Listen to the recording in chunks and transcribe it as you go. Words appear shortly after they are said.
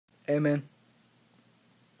Hey, man.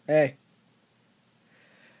 Hey.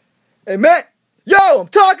 Hey, man! Yo, I'm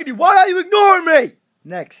talking to you! Why are you ignoring me?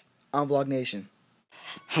 Next, on VlogNation.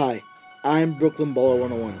 Hi, I'm Brooklyn Baller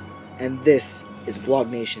 101, and this is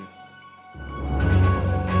VlogNation.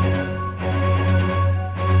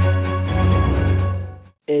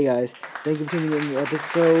 Hey, guys. Thank you for tuning in to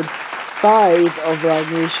episode 5 of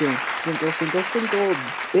VlogNation. Single,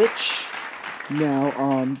 bitch.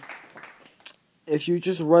 Now, if you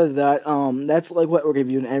just read that, that's like what we're gonna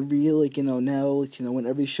be doing every, now, when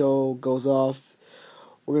every show goes off,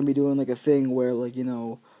 we're gonna be doing like a thing where, what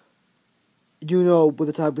the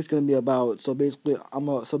topic's gonna be about. So basically,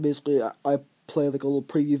 I play like a little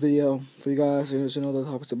preview video for you guys, so you know what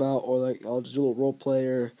the topic's about, or like I'll just do a little role play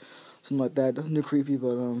or something like that. Nothing too creepy,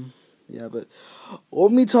 but yeah. But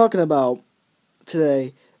what we're talking about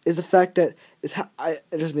today is the fact that this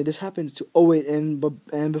happens to. Oh wait, and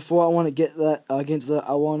before I want to get into that,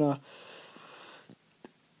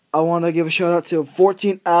 I wanna give a shout out to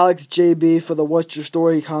 14 Alex JB for the "What's Your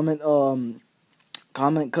Story" comment,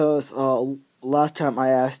 cause last time I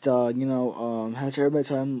asked has everybody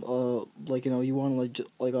time you want to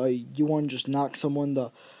just knock someone the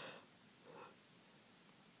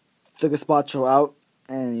gazpacho out,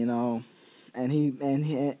 and and he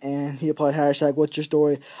applied hashtag "What's Your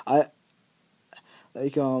Story."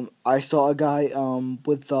 I saw a guy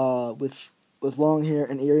with long hair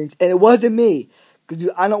and earrings, and it wasn't me, cause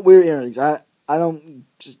I don't wear earrings. I don't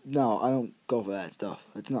go for that stuff.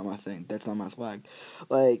 It's not my thing. That's not my swag.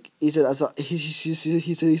 Like he said, he said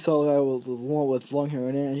he saw a guy with long hair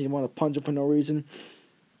and hair, and he wanted to punch him for no reason.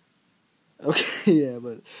 Okay, yeah,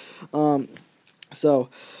 but so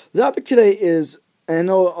the topic today is, and I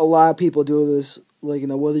know a lot of people do this,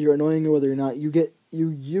 whether you're annoying or whether you're not, you get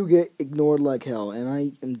ignored like hell, and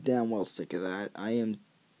I am damn well sick of that. I am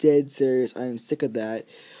dead serious. I am sick of that.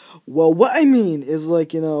 Well, what I mean is,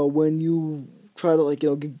 when you try to,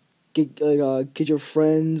 get your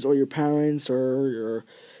friends or your parents or your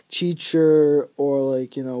teacher or,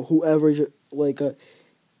 whoever,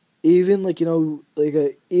 even what,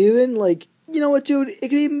 dude, it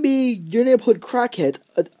could even be your neighborhood crackhead,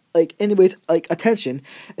 anyways, attention,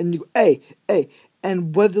 and you go, hey,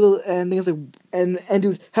 and things and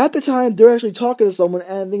dude, half the time they're actually talking to someone,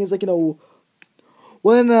 and things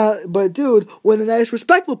when a nice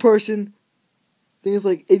respectful person, things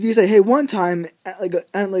if you say hey one time,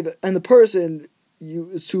 and the person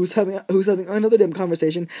who's having another damn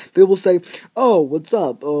conversation, they will say, oh, what's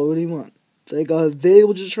up? Oh, what do you want? They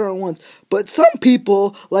will just turn on once. But some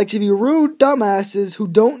people like to be rude dumbasses who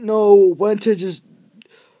don't know when to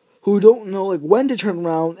when to turn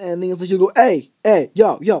around, and things you go, hey,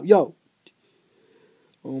 yo.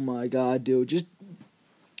 Oh my god, dude, just.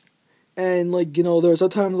 And, there are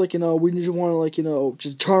sometimes, we just want to,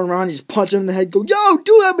 just turn around and just punch him in the head, go, yo,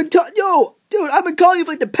 dude, I've been calling you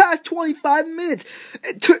for, the past 25 minutes.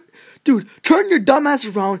 Dude, turn your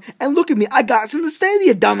dumbass around and look at me. I got something to say to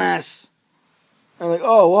you, dumbass. I'm like,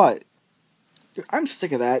 oh, what? Dude, I'm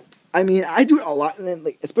sick of that. I mean, I do it a lot, and then,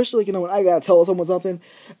 especially, when I gotta tell someone something,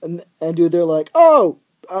 and dude, they're like, oh,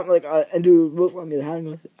 I'm and dude, most of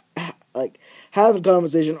them have a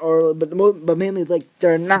conversation, but mainly,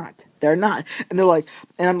 they're not, and they're like,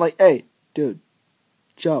 and I'm like, hey, dude,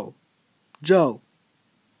 Joe,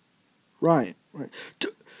 Ryan,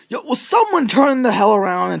 yo, will someone turn the hell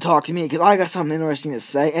around and talk to me, because I got something interesting to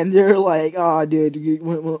say, and they're like, oh, dude,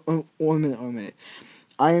 one minute,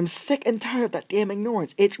 I am sick and tired of that damn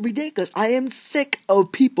ignorance. It's ridiculous. I am sick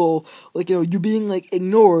of people, you being,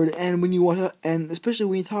 ignored, and when you want to, and especially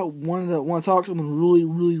when you want to talk to someone really,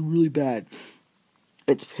 really, really bad.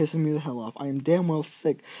 It's pissing me the hell off. I am damn well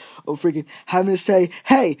sick of freaking having to say,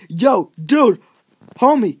 hey, yo, dude,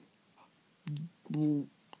 homie,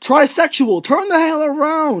 trisexual, turn the hell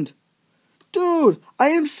around. Dude, I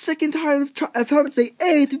am sick and tired of having to say,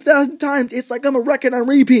 hey, 2,000 times. It's like I'm a record on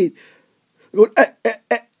repeat. Going,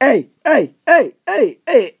 hey,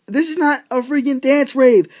 this is not a freaking dance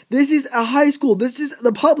rave. This is a high school. This is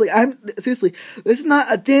the public. Seriously, this is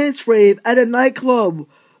not a dance rave at a nightclub.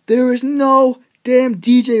 There is no damn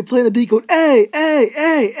DJ playing a beat going, hey.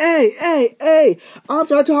 I'm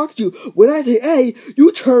trying to talk to you. When I say hey,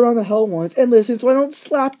 you turn around the hell once and listen so I don't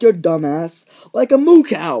slap your dumbass like a moo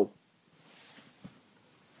cow.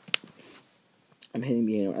 I'm hating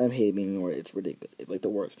being ignored. It's ridiculous. It's the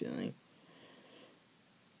worst feeling.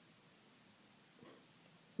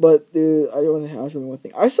 But, dude, I don't want to ask you one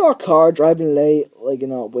thing. I saw a car driving late,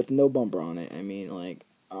 with no bumper on it. I mean,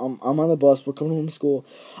 I'm on the bus, we're coming home from school.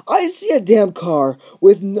 I see a damn car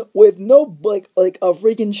with no a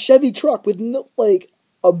freaking Chevy truck with no,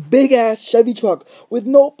 a big ass Chevy truck with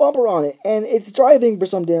no bumper on it, and it's driving for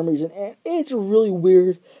some damn reason, and it's really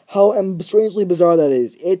weird how and strangely bizarre that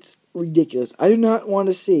is. It's ridiculous. I do not want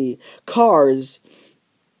to see cars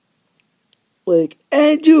like,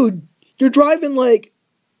 and dude, you're driving like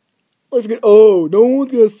forget, oh, no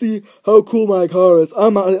one's gonna see how cool my car is.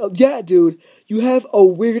 I'm not. Yeah, dude, you have a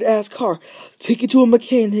weird ass car. Take it to a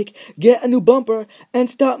mechanic, get a new bumper, and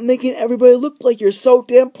stop making everybody look like you're so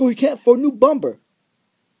damn poor you can't afford a new bumper.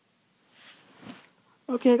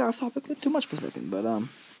 Okay, I got off topic a bit too much for a second, but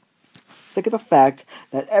sick of the fact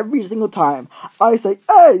that every single time I say,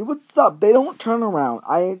 "Hey, what's up?" they don't turn around.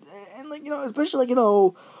 Especially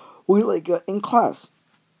when in class,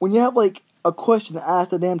 when you have like a question to ask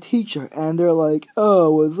the damn teacher, and they're like, "Oh,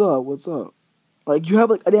 what's up?" Like, you have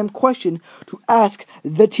like a damn question to ask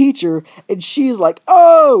the teacher, and she's like,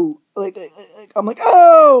 "Oh," I'm like,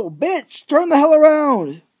 "Oh, bitch, turn the hell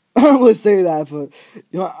around." I don't really say that, but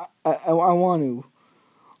I want to.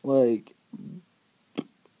 Like,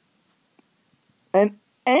 and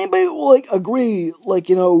anybody will agree,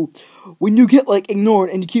 when you get ignored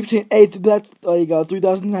and you keep saying "hey" that's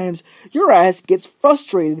 3,000 times, your ass gets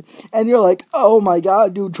frustrated and you're like, "Oh my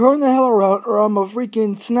god, dude, turn the hell around or I'm a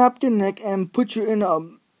freaking snap your neck and put you in a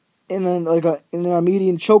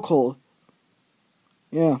median chokehold."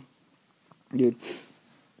 Yeah, dude.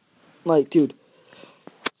 Dude,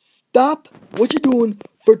 stop what you're doing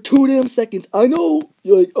for 2 damn seconds. I know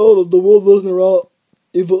you're like, "Oh, the world doesn't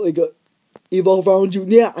evolve around you."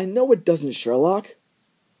 Yeah, I know it doesn't, Sherlock.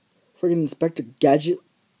 Friggin' Inspector Gadget.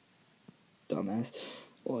 Dumbass.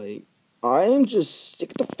 I am just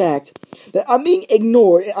sick of the fact that I'm being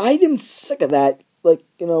ignored. I am sick of that.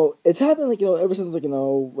 It's happened, ever since,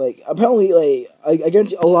 apparently, I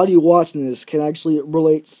guarantee a lot of you watching this can actually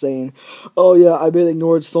relate to saying, "Oh, yeah, I've been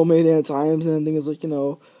ignored so many damn times," and the thing is,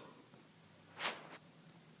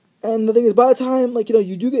 and the thing is, by the time,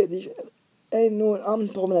 you do get these, and you know what, I'm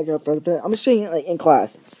probably not gonna I'm just saying it, in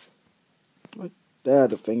class.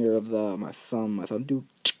 The finger of my thumb, dude.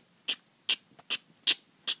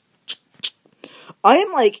 I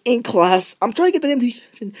am, in class, I'm trying to get the damn teacher's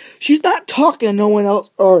attention. She's not talking to no one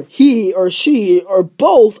else, or he, or she, or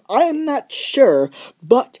both, I am not sure,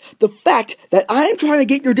 but the fact that I am trying to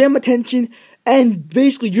get your damn attention, and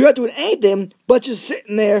basically you're not doing anything, but just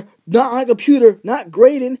sitting there, not on a computer, not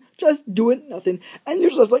grading, just doing nothing, and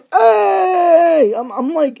you're just like, "Hey!"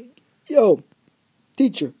 I'm like, "Yo,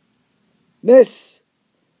 teacher, Miss,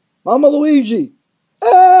 Mama Luigi,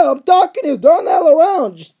 hey, I'm talking to you, turn the hell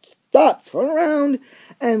around, just stop, turn around,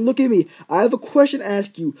 and look at me. I have a question to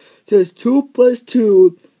ask you. Does 2 +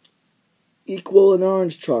 2 equal an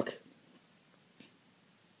orange truck?"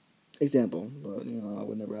 Example, but, I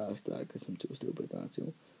would never ask that, because I'm too stupid not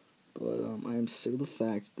to. But, I am sick of the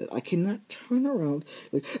fact that I cannot turn around,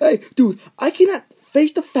 "Hey, dude, I cannot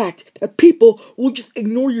face the fact that people will just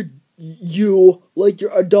ignore you like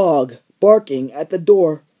you're a dog barking at the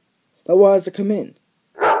door that wants to come in."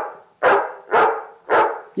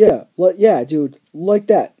 Yeah, dude, like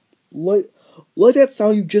that. Like that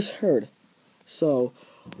sound you just heard. So,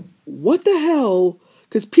 what the hell?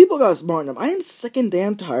 Because people got smart enough. I am sick and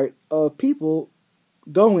damn tired of people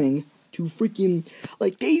going to freaking,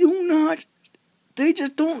 they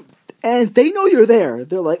just don't, and they know you're there.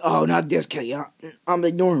 They're like, "Oh, not this kid, yeah, I'm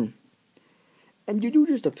ignoring him." And you do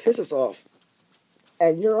just to piss us off.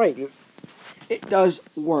 And you're right, dude. It does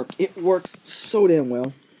work. It works so damn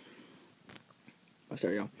well. Oh,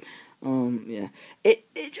 sorry, y'all. Yeah. It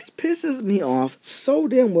just pisses me off so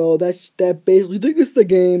damn well that basically think it's the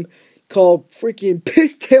game called freaking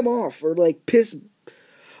Pissed Him Off, or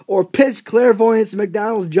Piss Clairvoyance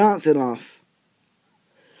McDonald's Johnson off.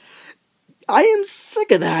 I am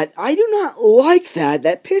sick of that. I do not like that.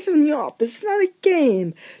 That pisses me off. This is not a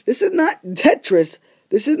game. This is not Tetris.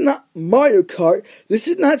 This is not Mario Kart. This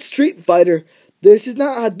is not Street Fighter. This is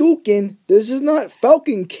not Hadouken. This is not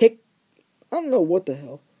Falcon Kick. I don't know what the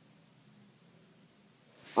hell.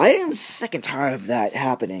 I am sick and tired of that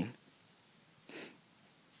happening.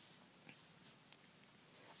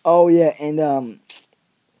 Oh yeah, and and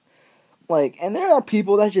there are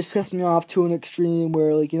people that just piss me off to an extreme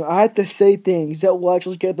where, I have to say things that will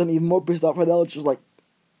actually get them even more pissed off, or they'll just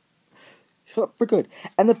shut up for good.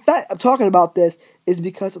 And the fact I'm talking about this is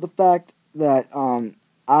because of the fact that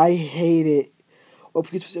I hate it.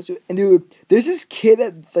 And dude, there's this kid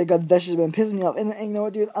that's just been pissing me off, and you know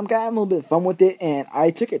what, dude, I'm having a little bit of fun with it, and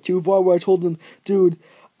I took it too far where I told him, "Dude,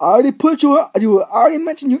 I already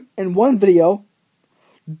mentioned you in one video.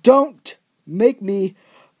 Don't make me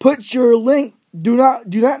put your link. Do not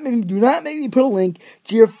make me put a link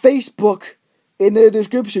to your Facebook in the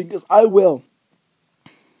description, because I will."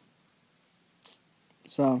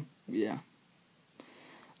 So, yeah.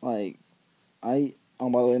 Like, oh,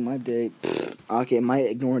 by the way, my day, okay, my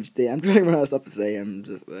ignorance day, I'm trying to run out of stuff to say, I'm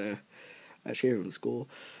just, I just came from school.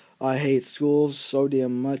 I hate school so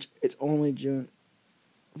damn much. It's only June.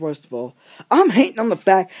 First of all, I'm hating on the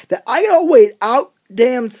fact that I gotta wait out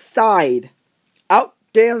damn side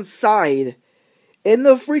in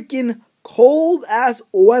the freaking cold ass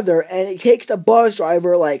weather, and it takes the bus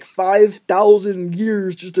driver like 5,000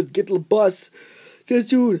 years just to get to the bus. Cause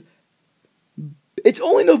dude, it's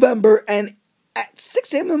only November, and at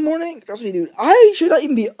 6 a.m. in the morning, trust me, dude, I should not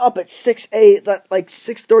even be up at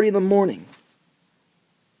 6:30 in the morning.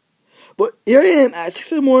 But here I am at 6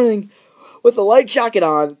 in the morning with a light jacket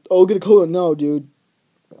on. Oh, get a coat? No, dude.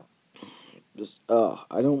 Just,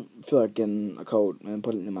 I don't feel like getting a coat and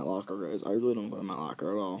putting it in my locker, guys. I really don't put it in my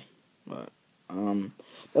locker at all. But,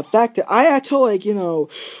 the fact that I had to, like,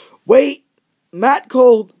 wait, Matt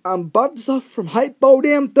cold, I'm about to suffer from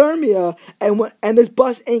hypothermia, and this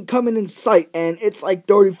bus ain't coming in sight, and it's like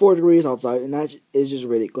 34 degrees outside, and that is just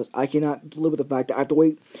ridiculous. I cannot live with the fact that I have to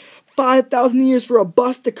wait 5,000 years for a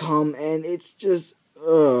bus to come, and it's just,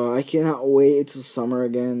 I cannot wait until summer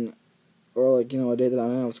again, or like, a day that I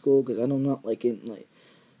don't have school, because I don't like getting,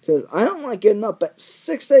 because I don't like getting up at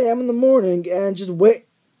 6 a.m. in the morning, and just wait,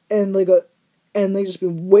 and they just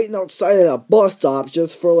been waiting outside at a bus stop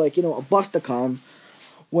just for, like, a bus to come,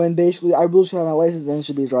 when basically I really should have my license and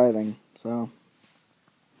should be driving, so,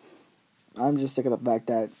 I'm just sick of the fact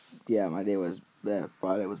that, yeah, my day was,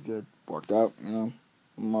 Friday was good, worked out,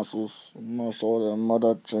 muscle, the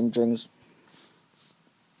mother ching-chings.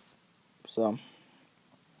 So,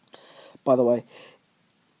 by the way,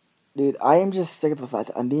 dude, I am just sick of the fact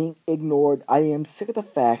that I'm being ignored. I am sick of the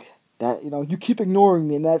fact that, you keep ignoring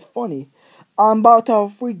me, and that's funny. I'm about to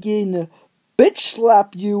freaking bitch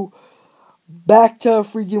slap you back to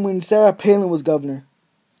freaking when Sarah Palin was governor.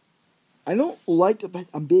 I don't like the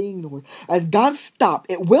fact I'm being ignored. It's gotta stop.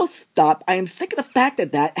 It will stop. I am sick of the fact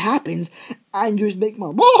that that happens, and you just make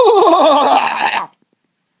my...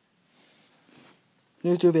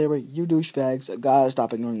 You two favorite, you douchebags, gotta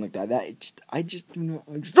stop ignoring like that. I just do not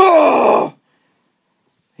understand.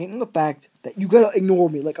 Hating the fact that you gotta ignore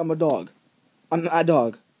me like I'm a dog. I'm not a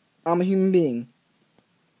dog. I'm a human being.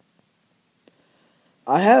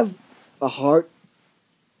 I have a heart.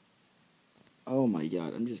 Oh my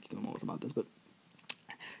god, I'm just getting emotional about this, but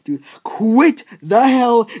dude, quit the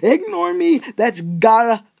hell ignoring me. That's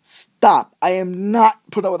gotta stop. I am not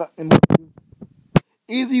put up with that anymore.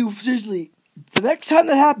 Either you seriously, the next time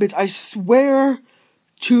that happens, I swear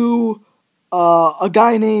to a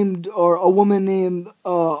guy named, or a woman named,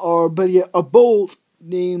 or but yeah, a both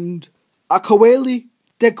named Akaweli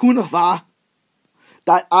de Kunafa,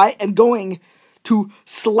 that I am going to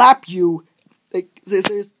slap you. Like,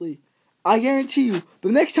 seriously, I guarantee you,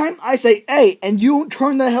 the next time I say hey and you don't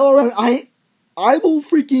turn the hell around, I will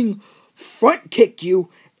freaking front kick you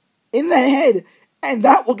in the head, and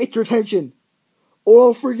that will get your attention. Or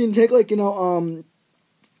I'll freaking take, like, I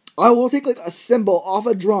will take, like, a cymbal off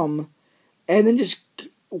a drum and then just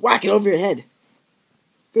whack it over your head.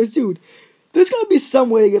 Because, dude, there's gotta be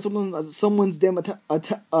some way to get someone's damn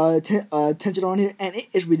attention on here, and it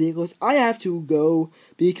is ridiculous. I have to go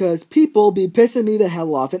because people be pissing me the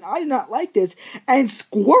hell off, and I do not like this. And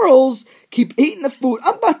squirrels keep eating the food.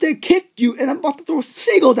 I'm about to kick you, and I'm about to throw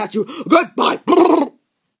seagulls at you. Goodbye.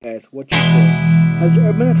 Guys, what's your story? Has there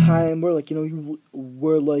ever been a time where, like, you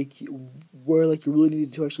really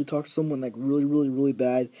needed to actually talk to someone, like, really, really, really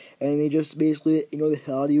bad, and they just basically ignore the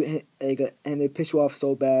hell out of you, and they piss you off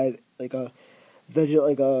so bad, that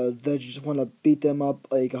you just want to beat them up,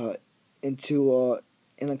 into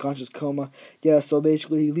an unconscious coma? Yeah, so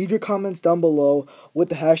basically, leave your comments down below with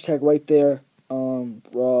the hashtag right there, and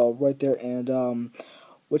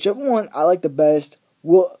whichever one I like the best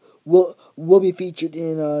will be featured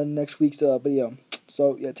in next week's video.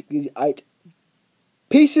 So yeah, take it easy.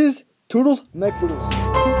 Pieces, toodles,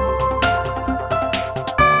 McFoodles.